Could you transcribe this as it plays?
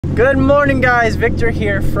Good morning, guys. Victor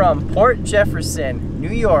here from Port Jefferson, New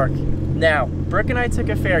York. Now, Brooke and I took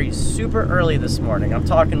a ferry super early this morning. I'm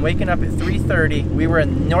talking waking up at 3:30. We were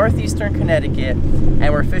in northeastern Connecticut,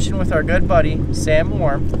 and we're fishing with our good buddy, Sam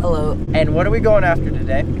Warm. Hello. And what are we going after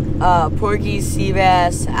today? Porgies, sea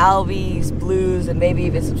bass, albies, blues, and maybe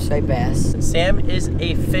even some striped bass. Sam is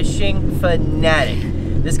a fishing fanatic.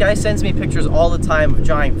 This guy sends me pictures all the time of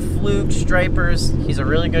giant flukes, stripers. He's a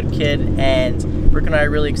really good kid, and Brooke and I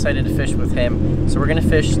are really excited to fish with him. So we're gonna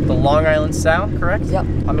fish the Long Island Sound, correct? Yep.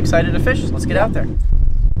 I'm excited to fish. Let's get out there. And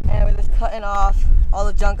we're just cutting off all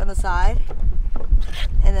the junk on the side.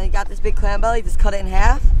 And then you got this big clam belly, just cut it in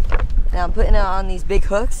half. Now I'm putting it on these big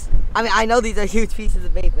hooks. I mean, I know these are huge pieces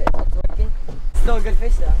of bait, but it's working. Still a good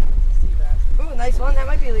fish though. Ooh, nice one. That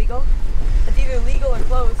might be legal. It's either legal or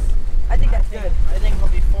close. I think that's good. I think he'll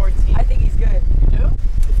be 14. I think he's good. You do?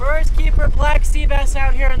 First keeper black sea bass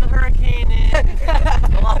out here in the hurricane in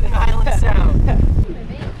the Long Island Sound.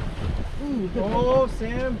 Oh,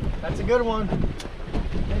 Sam, that's a good one.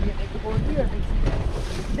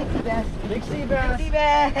 Big sea bass. Big sea bass. Big sea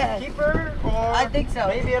bass. Keeper or I think so.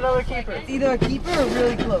 Maybe another keeper. It's either a keeper or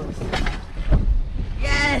really close.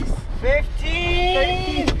 Yes!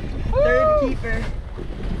 15! Third keeper.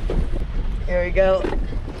 Here we go.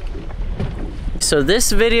 So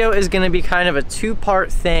this video is going to be kind of a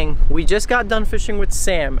two-part thing. We just got done fishing with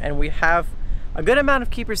Sam, and we have a good amount of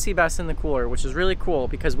keeper sea bass in the cooler, which is really cool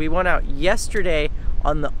because we went out yesterday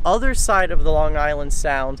on the other side of the Long Island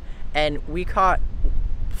Sound, and we caught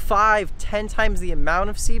 5-10 times the amount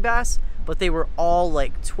of sea bass, but they were all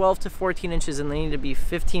like 12 to 14 inches, and they need to be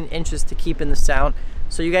 15 inches to keep in the sound.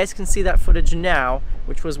 So you guys can see that footage now,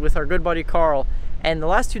 which was with our good buddy Carl. And the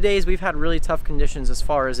last 2 days we've had really tough conditions as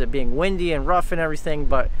far as it being windy and rough and everything,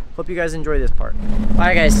 but hope you guys enjoy this part. All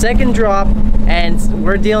right guys, second drop, and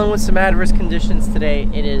we're dealing with some adverse conditions today.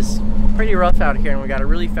 It is pretty rough out here, and we got a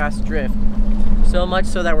really fast drift. So much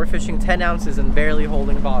so that we're fishing 10 ounces and barely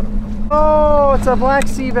holding bottom. Oh, it's a black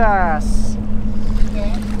sea bass.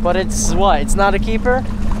 But it's what? It's not a keeper?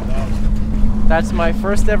 That's my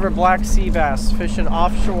first ever black sea bass fishing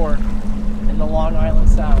offshore in the Long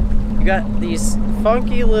Island Sound. You got these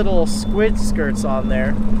funky little squid skirts on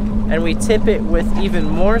there, and we tip it with even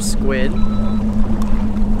more squid,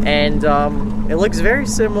 and it looks very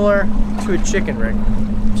similar to a chicken rig.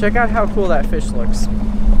 Check out how cool that fish looks.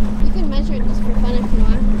 You can measure it just for fun if you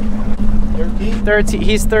want. 13?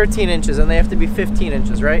 He's 13 inches, and they have to be 15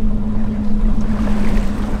 inches, right?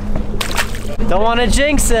 Don't want to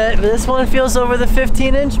jinx it, but this one feels over the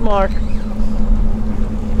 15-inch mark.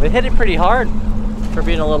 We hit it pretty hard for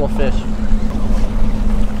being a little fish.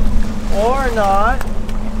 Or not.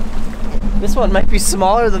 This one might be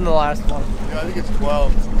smaller than the last one. Yeah, I think it's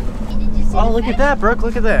 12. Oh, look at that, Brooke,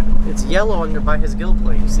 look at that. It's yellow under by his gill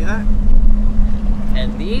plate, you see that?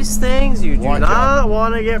 And these things you do not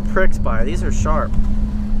want to get pricked by. These are sharp.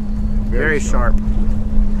 Very sharp.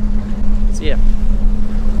 See ya.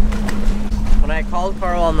 When I called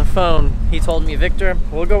Carl on the phone, he told me, Victor,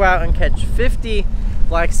 we'll go out and catch 50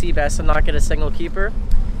 black sea bass and not get a single keeper.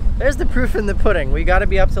 There's the proof in the pudding. We got to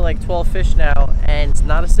be up to like 12 fish now, and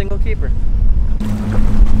not a single keeper.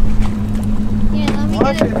 Yeah, let me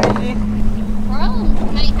Watch get it, it. baby. Carl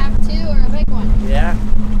might have two or a big one. Yeah.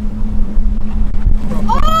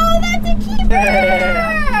 Oh, that's a keeper!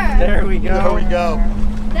 There we go. There we go.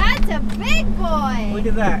 That's a big boy. Look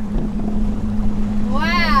at that.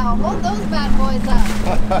 Wow, hold those bad boys up.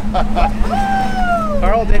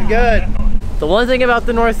 Carl did good. The one thing about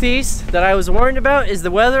the Northeast that I was worried about is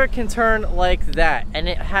the weather can turn like that, and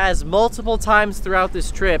it has multiple times throughout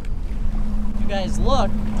this trip. You guys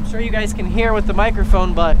look, I'm sure you guys can hear with the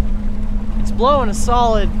microphone, but it's blowing a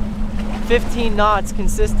solid 15 knots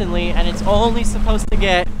consistently, and it's only supposed to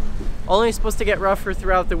get rougher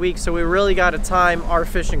throughout the week, so we really got to time our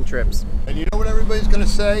fishing trips. And you know what everybody's going to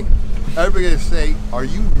say? Everybody's going to say, are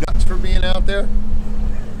you nuts for being out there?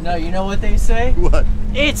 No, you know what they say? What?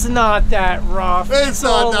 It's not that rough. It's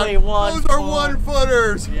not only that. one Those are foot.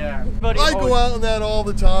 1-footers. Yeah. I go out on that all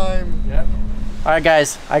the time. Yep. All right,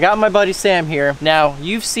 guys, I got my buddy Sam here. Now,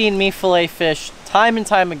 you've seen me fillet fish time and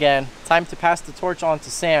time again. Time to pass the torch on to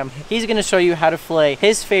Sam. He's gonna show you how to fillet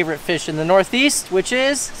his favorite fish in the Northeast, which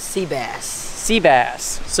is? Sea bass. Sea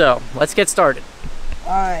bass. So, let's get started.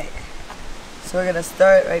 All right. So we're gonna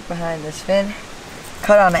start right behind this fin.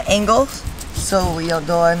 Cut on an angle, so we'll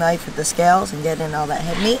dull our knife with the scales and get in all that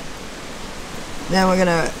head meat. Then we're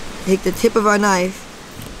gonna take the tip of our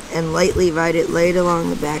knife and lightly ride it right along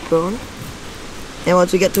the backbone. And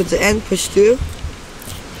once we get towards the end, push through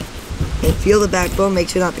and feel the backbone, make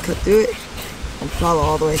sure not to cut through it, and follow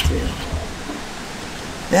all the way through.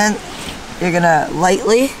 Then you're gonna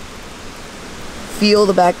lightly feel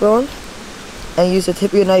the backbone and use the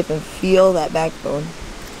tip of your knife and feel that backbone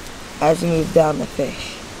as you move down the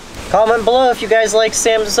fish. Comment below if you guys like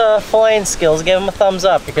Sam's filleting skills. Give him a thumbs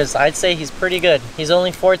up because I'd say he's pretty good. He's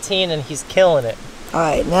only 14 and he's killing it.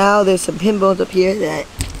 Alright, now there's some pin bones up here that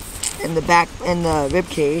in the rib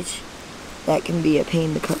cage that can be a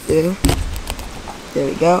pain to cut through. There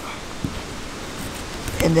we go.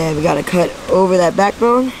 And then we gotta cut over that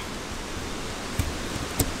backbone.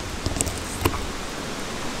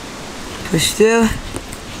 Push through.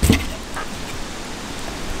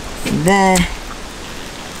 And then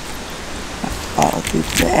follow through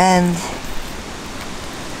to the end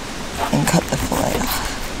and cut the fillet off.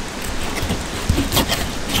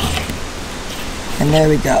 And there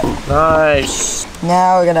we go. Nice.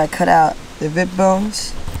 Now we're gonna cut out the rib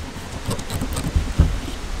bones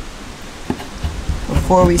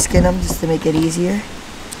before we skin them, just to make it easier.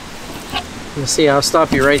 Let's see, I'll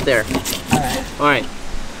stop you right there. Alright. Alright,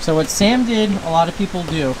 so what Sam did, a lot of people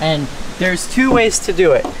do, and there's two ways to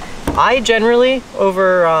do it. I generally,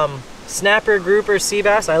 over snapper, grouper, sea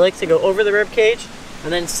bass, I like to go over the rib cage,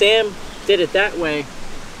 and then Sam did it that way.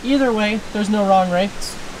 Either way, there's no wrong way.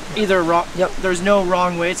 There's no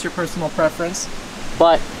wrong way, it's your personal preference.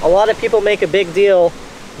 But a lot of people make a big deal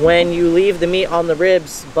when you leave the meat on the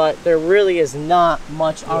ribs, but there really is not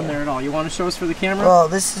much on there at all. You want to show us for the camera? Well,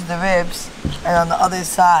 this is the ribs, and on the other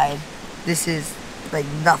side, this is like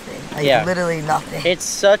nothing. Like literally nothing. It's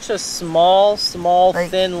such a small, like,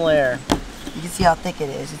 thin layer. You can see how thick it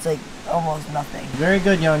is. It's like almost nothing. Very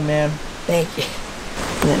good, young man. Thank you.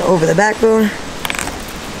 And then over the backbone,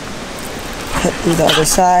 cut through the other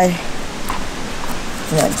side,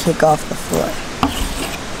 and then kick off the fillet.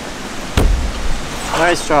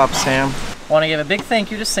 Nice job, Sam. I want to give a big thank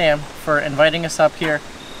you to Sam for inviting us up here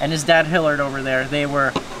and his dad Hillard over there. They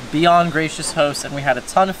were beyond gracious hosts and we had a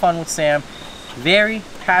ton of fun with Sam. Very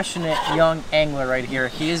passionate young angler right here.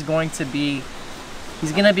 He's gonna be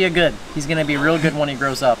real good when he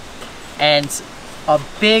grows up. And a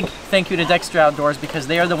big thank you to Dexter Outdoors because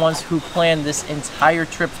they are the ones who planned this entire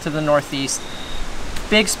trip to the Northeast.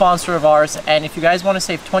 Big sponsor of ours, and if you guys want to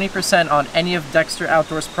save 20% on any of Dexter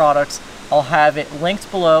Outdoors products, I'll have it linked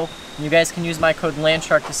below. And you guys can use my code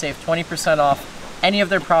Landshark to save 20% off any of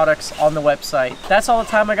their products on the website. That's all the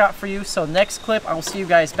time I got for you, so next clip I will see you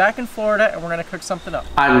guys back in Florida and we're gonna cook something up.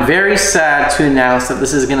 I'm very sad to announce that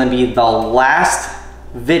this is gonna be the last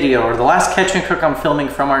video or the last catch and cook I'm filming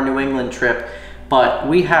from our New England trip, but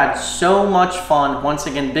we had so much fun. Once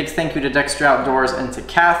again, big thank you to Dexter Outdoors and to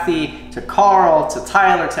Kathy, to Carl, to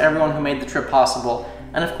Tyler, to everyone who made the trip possible,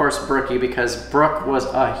 and of course Brookie, because Brooke was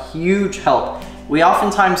a huge help. We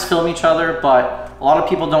oftentimes film each other, but a lot of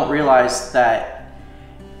people don't realize that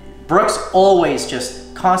Brooke's always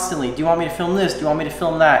just constantly, do you want me to film this? Do you want me to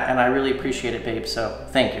film that? And I really appreciate it, babe, so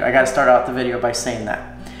thank you. I gotta start out the video by saying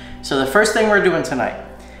that. So the first thing we're doing tonight,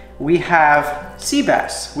 we have sea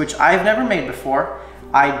bass, which I've never made before.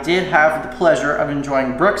 I did have the pleasure of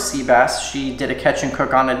enjoying Brooke's sea bass. She did a catch and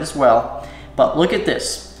cook on it as well. But look at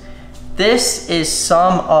this. This is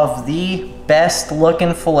some of the best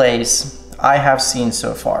looking fillets I have seen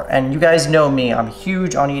so far. And you guys know me, I'm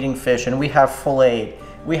huge on eating fish, and we have filleted.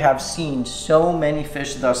 We have seen so many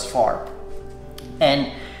fish thus far.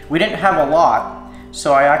 And we didn't have a lot,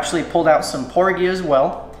 so I actually pulled out some porgy as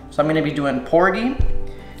well. So I'm gonna be doing porgy,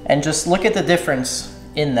 and just look at the difference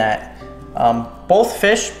in that. Both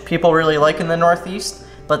fish people really like in the Northeast,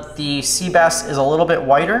 but the sea bass is a little bit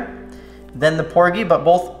whiter than the porgy, but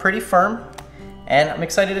both pretty firm, and I'm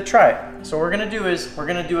excited to try it. So what we're gonna do is,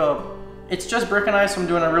 it's just Brooke and I, so I'm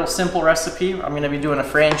doing a real simple recipe. I'm gonna be doing a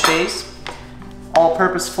franchise,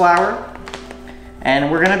 all-purpose flour,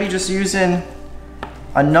 and we're gonna be just using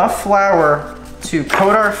enough flour to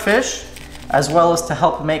coat our fish as well as to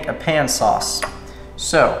help make a pan sauce.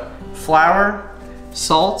 So flour,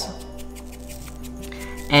 salt,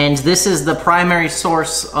 and this is the primary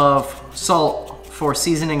source of salt for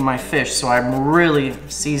seasoning my fish, so I'm really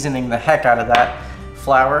seasoning the heck out of that.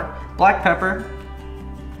 Flour, black pepper,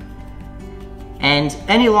 and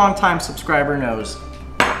any longtime subscriber knows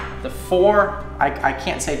the four, I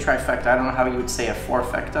can't say trifecta, I don't know how you would say a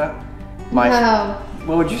fourfecta.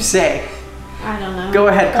 What would you say? I don't know. Go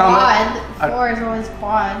ahead, comment. Quad. Four is always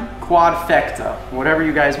quad. Quadfecta, whatever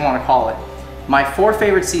you guys want to call it. My four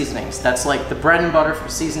favorite seasonings, that's like the bread and butter for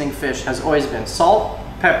seasoning fish, has always been salt,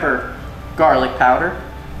 pepper, garlic powder.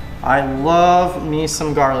 I love me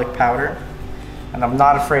some garlic powder, and I'm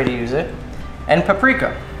not afraid to use it, and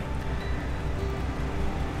paprika.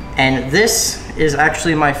 And this is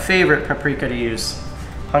actually my favorite paprika to use.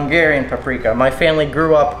 Hungarian paprika. My family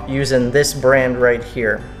grew up using this brand right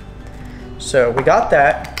here. So we got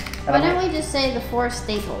that. Why don't we just say the 4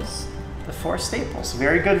 staples? The 4 staples.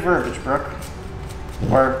 Very good verbiage, Brooke.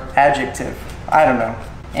 Or adjective. I don't know.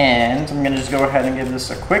 And I'm gonna just go ahead and give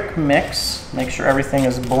this a quick mix. Make sure everything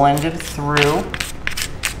is blended through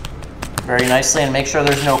very nicely, and make sure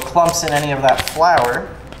there's no clumps in any of that flour.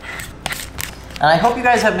 And I hope you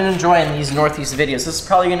guys have been enjoying these Northeast videos. This is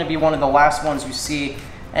probably gonna be one of the last ones you see.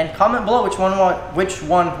 And comment below which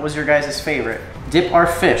one was your guys' favorite. Dip our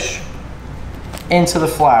fish into the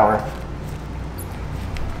flour.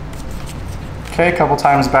 Okay, a couple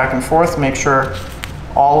times back and forth, make sure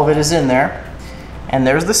all of it is in there. And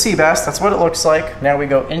there's the sea bass, that's what it looks like. Now we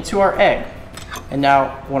go into our egg. And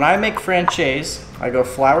now, when I make franchise, I go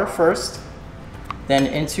flour first, then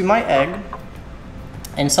into my egg.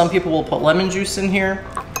 And some people will put lemon juice in here.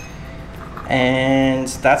 And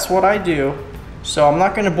that's what I do. So I'm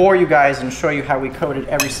not gonna bore you guys and show you how we coated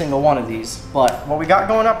every single one of these. But what we got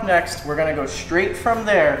going up next, we're gonna go straight from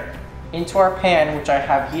there into our pan, which I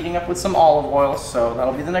have heating up with some olive oil, so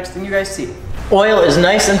that'll be the next thing you guys see. Oil is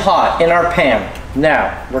nice and hot in our pan.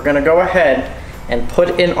 Now, we're gonna go ahead and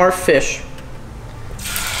put in our fish.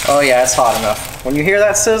 Oh yeah, it's hot enough. When you hear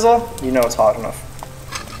that sizzle, you know it's hot enough.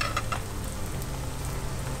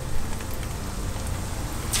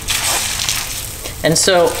 And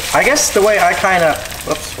so, I guess the way I kinda,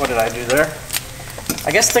 whoops, what did I do there?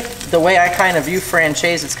 I guess the way I kind of view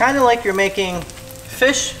franchise, it's kind of like you're making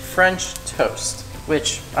fish French toast,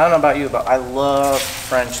 which I don't know about you, but I love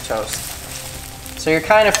French toast. So you're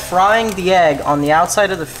kind of frying the egg on the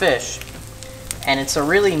outside of the fish, and it's a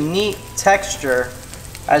really neat texture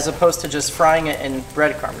as opposed to just frying it in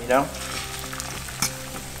breadcrumb, you know?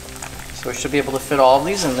 So we should be able to fit all of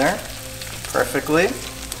these in there perfectly.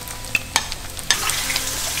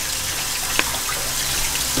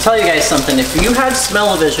 I'll tell you guys something, if you had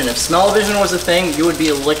smell-o-vision, if smell-o-vision was a thing, you would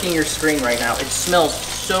be licking your screen right now. It smells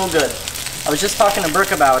so good. I was just talking to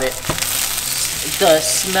Brooke about it. The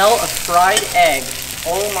smell of fried egg,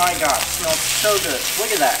 oh my god, it smells so good.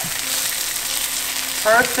 Look at that.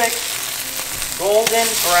 Perfect golden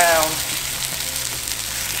brown.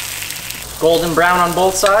 Golden brown on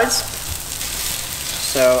both sides.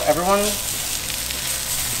 So everyone,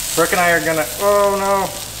 Brooke and I are gonna, oh no.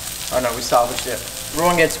 Oh no, we salvaged it.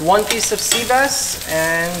 Everyone gets 1 piece of sea bass,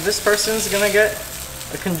 and this person's gonna get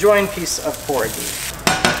a conjoined piece of porgy.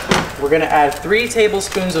 We're gonna add 3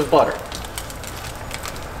 tablespoons of butter.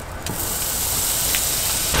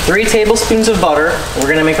 3 tablespoons of butter. We're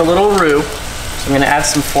gonna make a little roux. So I'm gonna add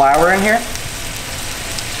some flour in here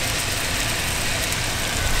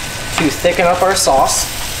to thicken up our sauce.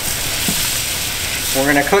 We're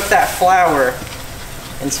gonna cook that flour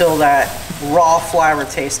until that raw flour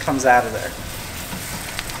taste comes out of there.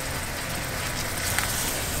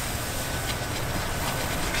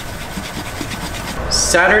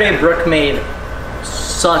 Saturday, Brooke made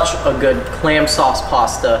such a good clam sauce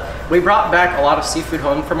pasta. We brought back a lot of seafood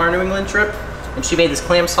home from our New England trip, and she made this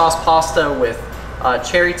clam sauce pasta with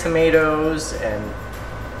cherry tomatoes and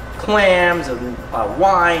clams and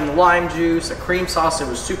wine, lime juice, a cream sauce. It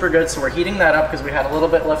was super good, so we're heating that up because we had a little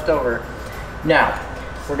bit left over. Now,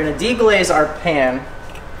 we're gonna deglaze our pan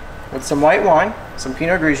with some white wine, some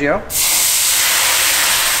Pinot Grigio.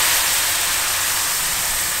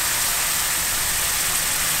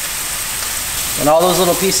 And all those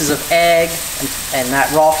little pieces of egg and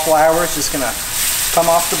that raw flour is just gonna come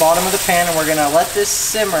off the bottom of the pan, and we're gonna let this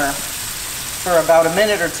simmer for about a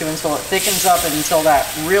minute or 2 until it thickens up and until that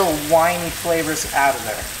real winey flavor's out of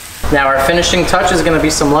there. Now our finishing touch is gonna be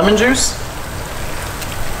some lemon juice.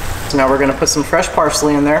 So now we're gonna put some fresh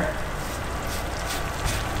parsley in there.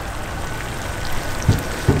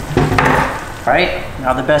 All right,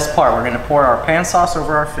 now the best part, we're gonna pour our pan sauce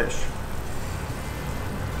over our fish.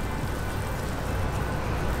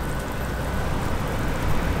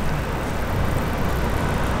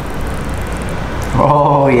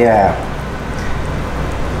 Oh yeah.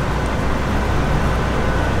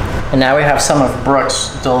 And now we have some of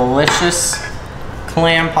Brooke's delicious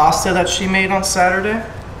clam pasta that she made on Saturday.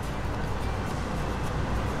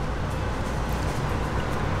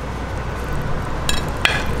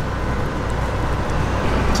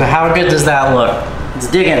 So how good does that look? Let's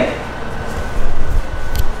dig in.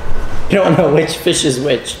 You don't know which fish is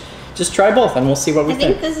which. Just try both and we'll see what we think. I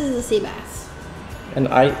think this is the sea bass. And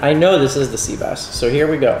I know this is the sea bass, so here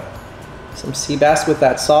we go. Some sea bass with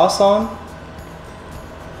that sauce on.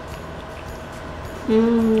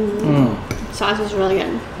 Sauce is really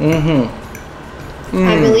good. Mm-hmm.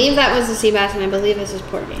 I believe that was the sea bass, and I believe this is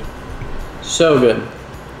porgy. So good.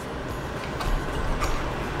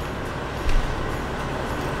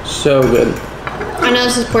 So good. I know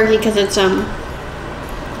this is porky because it's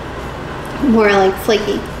more like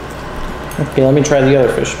flaky. Okay, let me try the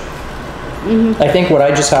other fish. I think what I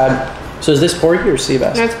just had, so is this porky or sea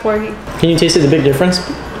bass? That's porky. Can you taste the big difference?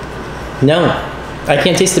 No, I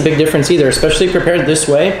can't taste the big difference either, especially prepared this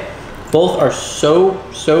way. Both are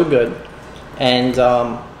so good. And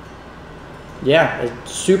yeah,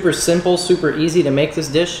 it's super simple, super easy to make this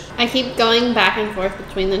dish. I keep going back and forth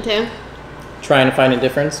between the two. Trying to find a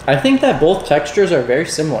difference. I think that both textures are very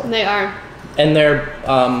similar. They are. And they're,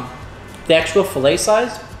 the actual fillet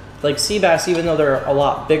size, like sea bass, even though they're a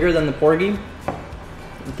lot bigger than the porgy,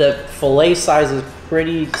 the fillet size is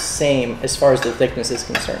pretty same as far as the thickness is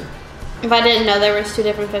concerned. If I didn't know there was 2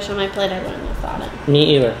 different fish on my plate, I wouldn't have thought it.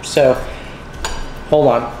 Me either. So, hold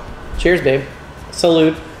on. Cheers, babe.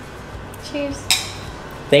 Salute. Cheers.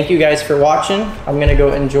 Thank you guys for watching. I'm gonna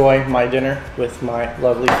go enjoy my dinner with my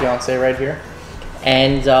lovely fiance right here.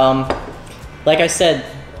 And like I said,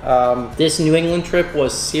 this New England trip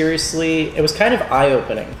was seriously, it was kind of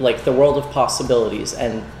eye-opening, like the world of possibilities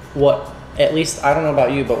and what, at least, I don't know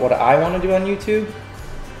about you, but what I want to do on YouTube,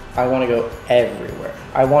 I want to go everywhere.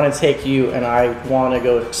 I want to take you and I want to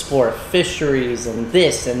go explore fisheries and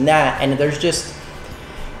this and that. And there's just,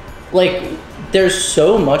 like, there's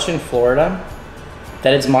so much in Florida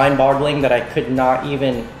that it's mind-boggling that I could not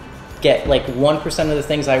even get like 1% of the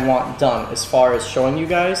things I want done as far as showing you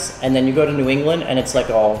guys. And then you go to New England and it's like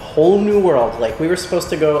a whole new world. Like we were supposed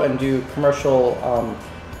to go and do commercial,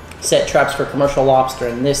 set traps for commercial lobster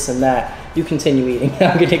and this and that. You continue eating.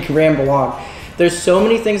 I'm gonna ramble on. There's so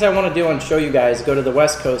many things I want to do and show you guys. Go to the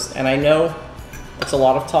West Coast, and I know it's a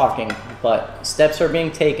lot of talking, but steps are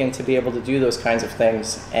being taken to be able to do those kinds of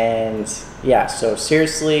things. And yeah, so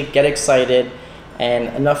seriously, get excited.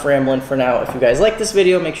 And enough rambling for now. If you guys like this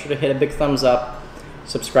video, make sure to hit a big thumbs up.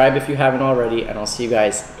 Subscribe if you haven't already, and I'll see you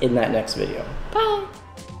guys in that next video. Bye.